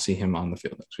 but I want to see him on the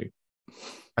field next week.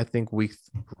 I think week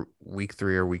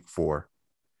 3 or week 4,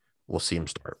 we'll see him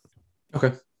start.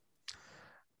 Okay.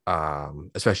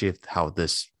 Especially if how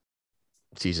this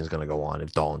season is going to go on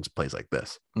if Dalton plays like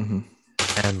this. Mm-hmm.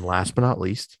 And last but not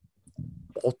least,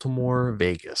 Baltimore,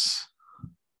 Vegas.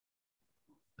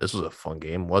 This was a fun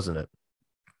game, wasn't it?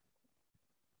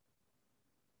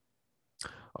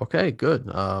 Okay, good.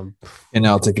 And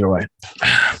I'll take it away.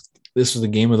 This was the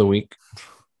game of the week.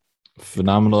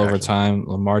 Phenomenal overtime.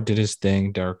 Lamar did his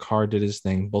thing. Derek Carr did his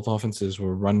thing. Both offenses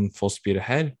were running full speed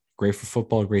ahead. Great for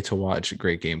football. Great to watch.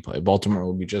 Great gameplay. Baltimore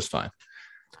will be just fine.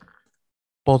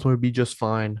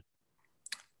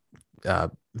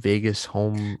 Vegas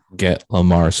home. Get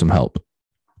Lamar some help.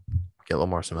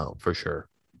 For sure.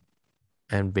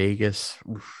 And Vegas,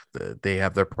 they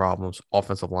have their problems.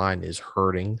 Offensive line is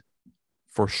hurting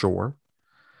for sure.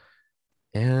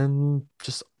 And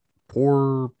just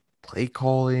poor play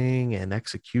calling and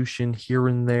execution here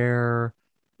and there.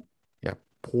 Yeah,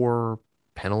 poor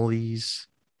penalties.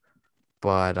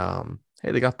 But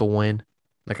hey, they got the win.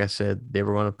 Like I said, they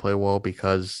were going to play well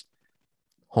because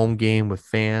home game with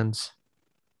fans.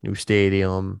 new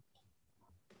stadium,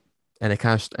 and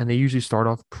they usually start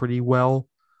off pretty well,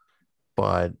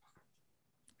 but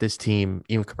this team,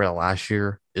 even compared to last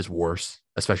year, is worse,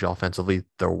 especially offensively.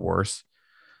 They're worse.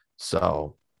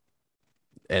 So,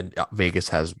 and Vegas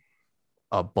has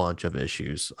a bunch of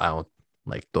issues. I don't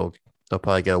like they'll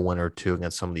probably get a win or two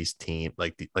against some of these teams,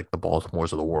 like the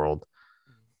Baltimores of the world,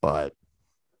 but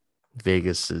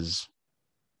Vegas is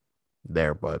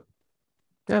there. But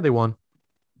yeah, they won.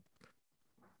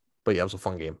 But yeah, it was a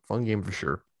fun game for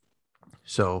sure.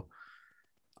 So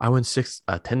I went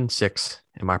 10-6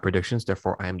 in my predictions.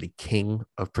 Therefore, I am the king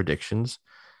of predictions.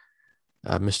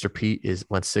 Mr. Pete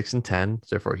went 6-10.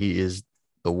 Therefore, he is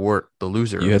the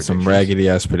loser. You had some raggedy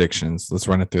ass predictions. Let's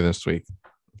run it through this week.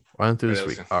 Run through this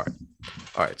week. All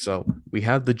right. So we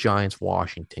had the Giants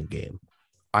Washington game.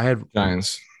 I had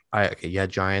Giants. You had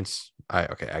Giants. I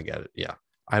get it. Yeah.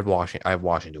 I have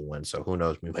Washington win. So who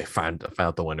knows? We might find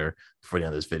out the winner before the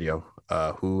end of this video.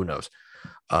 Who knows?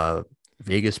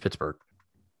 Vegas, Pittsburgh.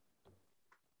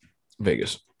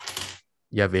 Vegas.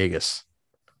 Yeah, Vegas.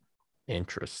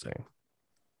 Interesting.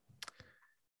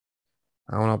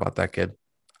 I don't know about that, kid.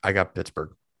 I got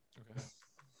Pittsburgh. Okay.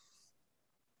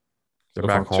 They're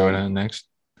back home. Next.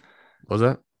 What was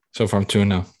that? So far, I'm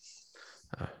 2-0.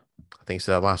 I think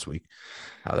so last week.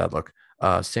 How'd that look?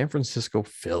 San Francisco,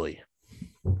 Philly.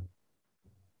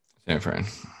 San Fran.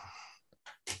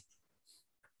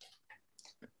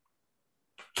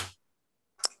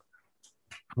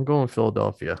 I'm going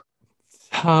Philadelphia.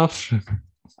 Tough.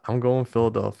 I'm going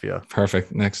Philadelphia.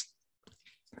 Perfect. Next.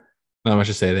 Not much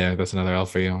to say there. That's another L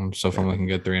for you. I'm so far looking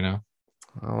good 3-0.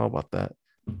 I don't know about that.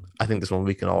 I think this one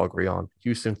we can all agree on.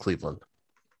 Houston, Cleveland.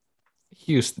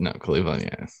 Cleveland,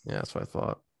 yeah. Yeah, that's what I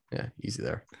thought. Yeah, easy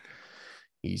there.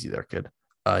 Easy there, kid.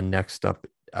 Next up,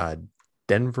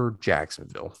 Denver,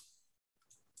 Jacksonville.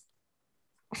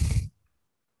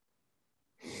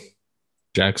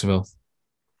 Jacksonville.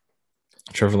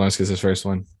 Trevor Lawrence gets his first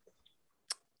one.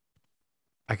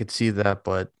 I could see that,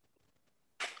 but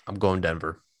I'm going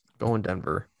Denver.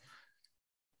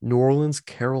 New Orleans,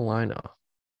 Carolina.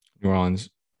 New Orleans.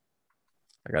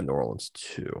 I got New Orleans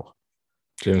too.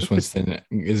 James Winston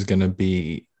is going to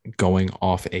be going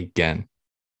off again.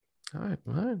 All right.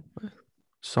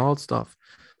 Solid stuff.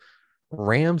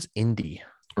 Rams, Indy.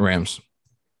 Rams.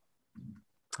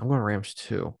 I'm going Rams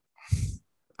too.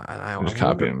 I'm just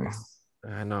copying me.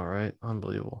 I know, right?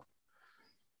 Unbelievable.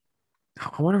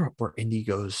 I wonder where Indy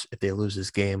goes if they lose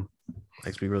this game.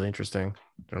 That's be really interesting.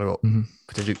 They're gonna go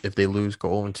potentially if they lose, go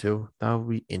 0-2. That would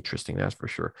be interesting. That's for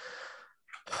sure.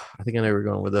 I think I know we're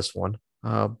going with this one.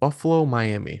 Buffalo,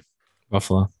 Miami.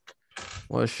 Buffalo.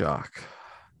 What a shock.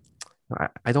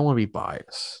 I don't want to be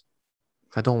biased.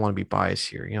 I don't want to be biased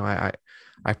here. You know, I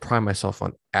pride myself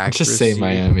on accuracy. Just say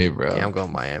Miami, bro. Yeah, I'm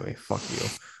going Miami. Fuck you.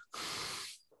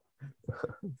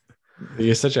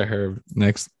 You're such a herb.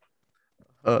 Next.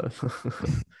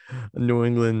 New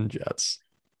England Jets.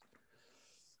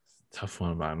 Tough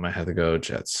one, but I might have to go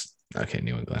Jets. Okay,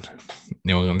 New England.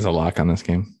 New England's a lock on this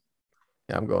game.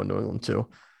 Yeah, I'm going New England too.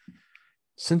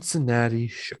 Cincinnati,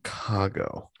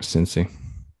 Chicago. Cincy.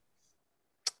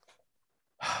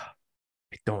 I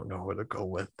don't know who to go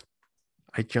with.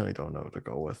 I generally don't know who to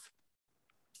go with.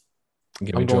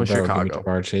 I'm going Chicago. Give me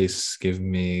Ja'Marr Chase. Give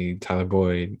me Tyler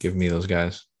Boyd. Give me those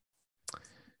guys.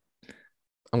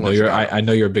 I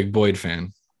know you're a big Boyd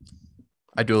fan.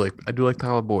 I do like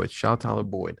Tyler Boyd. Shout out Tyler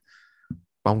Boyd.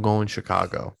 I'm going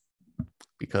Chicago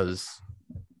because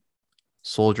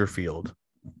Soldier Field.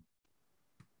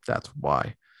 That's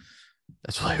why.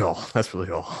 That's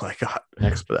really all I got.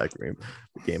 Next for that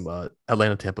game.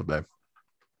 Atlanta, Tampa Bay.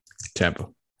 Tampa.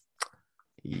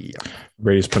 Yeah.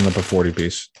 Brady's putting up a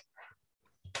 40-piece.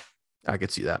 I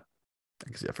could see that.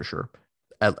 For sure.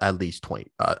 At least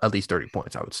 20. At least 30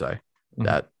 points. I would say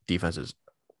that defense is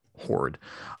horrid.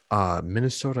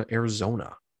 Minnesota,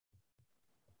 Arizona.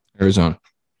 I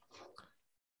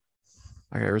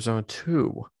got Arizona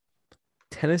 2.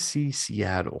 Tennessee,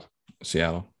 Seattle.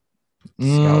 Seattle.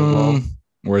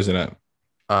 Where is it at?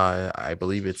 I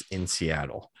believe it's in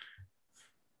Seattle.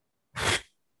 I'm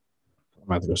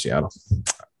about to go Seattle.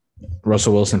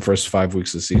 Russell Wilson, first 5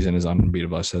 weeks of the season is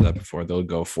unbeatable. I said that before. They'll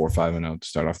go 4-5-0 to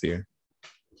start off the year.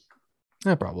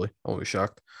 Yeah, probably. I won't be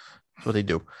shocked. That's what they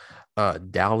do.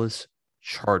 Dallas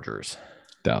Chargers.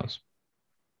 Dallas.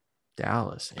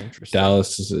 Interesting.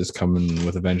 Dallas is coming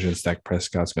with a vengeance. Dak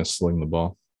Prescott's going to sling the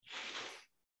ball.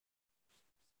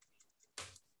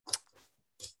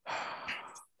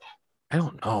 I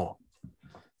don't know.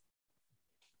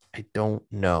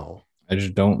 I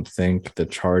just don't think the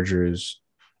Chargers.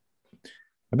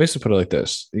 I basically put it like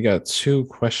this: you got two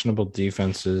questionable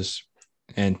defenses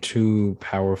and two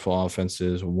powerful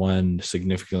offenses, one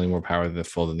significantly more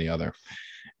powerful than the other.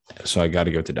 So I got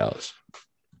to go to Dallas.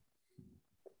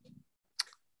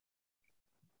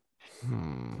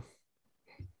 I'm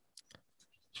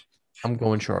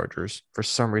going Chargers. For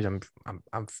some reason,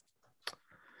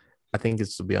 I think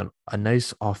this will be a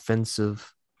nice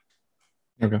offensive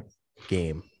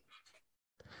game.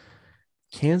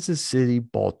 Kansas City,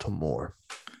 Baltimore.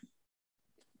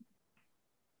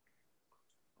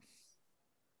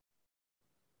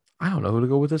 I don't know who to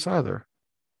go with this either.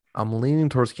 I'm leaning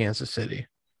towards Kansas City.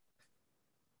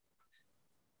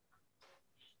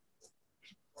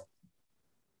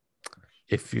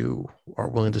 If you are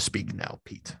willing to speak now,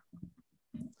 Pete.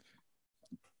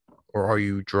 Or are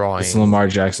you drawing? It's Lamar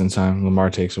Jackson time. Lamar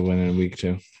takes a win in week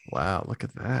 2. Wow, look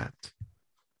at that.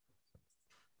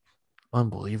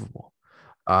 Unbelievable.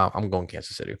 I'm going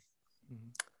Kansas City.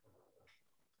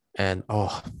 And,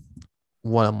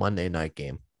 what a Monday night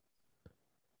game.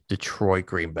 Detroit,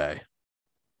 Green Bay.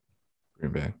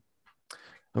 Green Bay.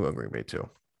 I'm going Green Bay too.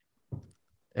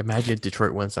 Imagine if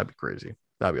Detroit wins. That'd be crazy.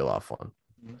 That'd be a lot of fun.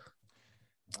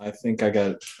 I think I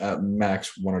got at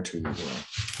max 1 or 2 weeks.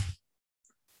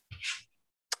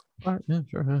 All right, yeah,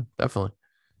 sure, yeah, definitely.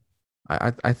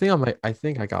 I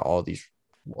think I got all these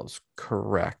ones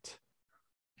correct.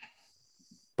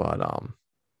 But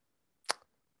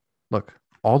look,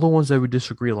 all the ones that we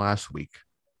disagreed last week.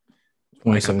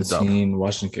 2017,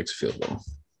 Washington kicks field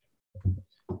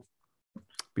goal.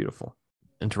 Beautiful.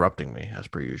 Interrupting me as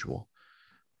per usual.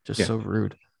 Just so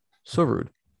rude. So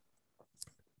rude.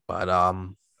 But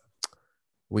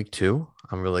week 2,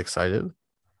 I'm really excited.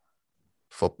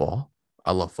 Football.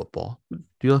 I love football. Do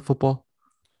you like football?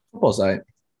 Football's right.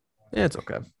 Yeah, it's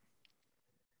okay.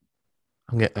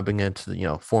 I've been getting to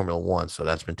the Formula 1, so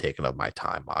that's been taking up my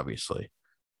time, obviously.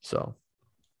 So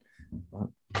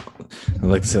I'd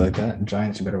like to say like that.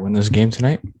 Giants, you better win this game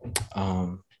tonight.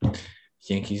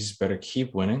 Yankees better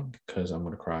keep winning because I'm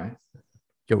gonna cry.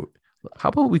 Yo, how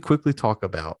about we quickly talk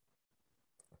about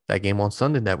that game on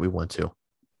Sunday that we went to?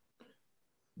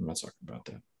 I'm not talking about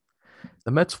that.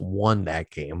 The Mets won that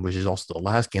game, which is also the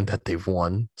last game that they've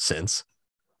won since.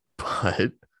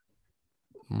 But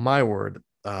my word,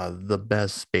 the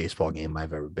best baseball game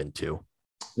I've ever been to.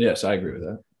 Yes, I agree with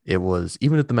that. It was,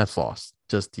 even if the Mets lost,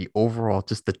 just the overall,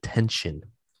 just the tension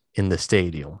in the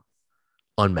stadium,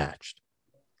 unmatched.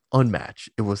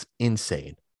 It was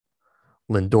insane.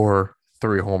 Lindor,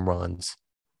 3 home runs.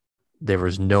 There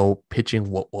was no pitching.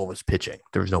 What was pitching?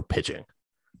 There was no pitching.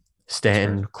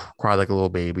 Stanton cried like a little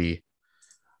baby.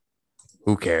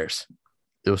 Who cares?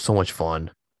 It was so much fun.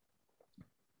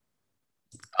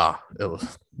 That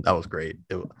was great.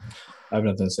 I have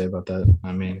nothing to say about that.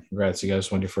 I mean, congrats. You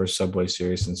guys won your first Subway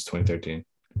Series since 2013.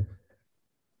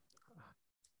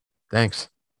 Thanks.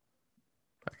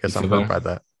 I guess I'm hurt by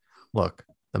that. Look,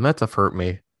 the Mets have hurt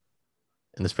me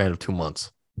in the span of 2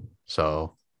 months.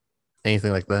 So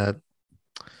anything like that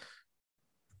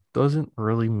doesn't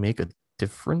really make a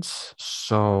difference.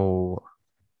 So,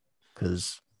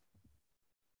 because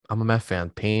I'm a Met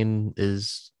fan, pain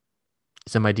is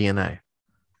in my DNA.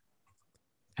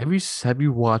 Have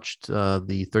you watched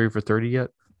the 30 for 30 yet?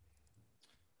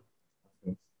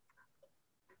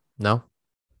 No?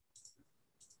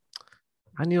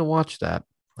 I need to watch that.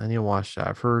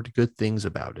 I've heard good things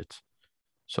about it.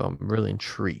 So I'm really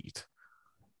intrigued.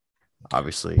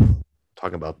 Obviously,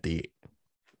 talking about the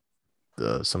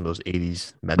some of those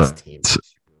 80s Mets teams.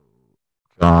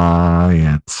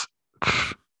 Giants.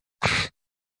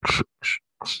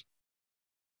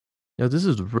 This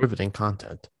is riveting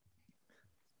content.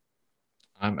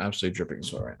 I'm absolutely dripping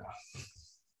sweat right now.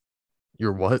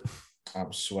 You're what?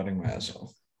 I'm sweating my ass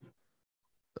off.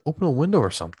 Open a window or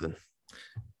something.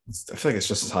 I feel like it's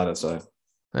just as hot outside.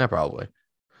 Yeah, probably.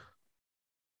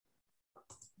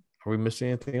 Are we missing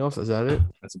anything else? Is that it?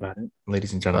 That's about it.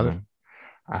 Ladies and gentlemen,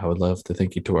 I would love to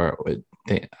thank you to I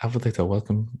would like to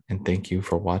welcome and thank you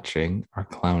for watching our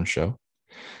clown show.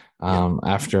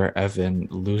 After Evan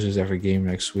loses every game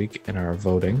next week in our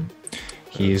voting,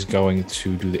 he is going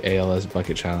to do the ALS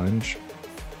Bucket Challenge.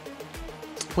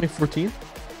 2014?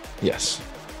 Yes.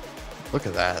 Look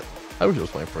at that. I wish it was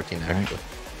 2014, actually.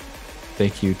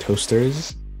 Thank you,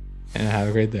 Toasters, and have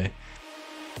a great day.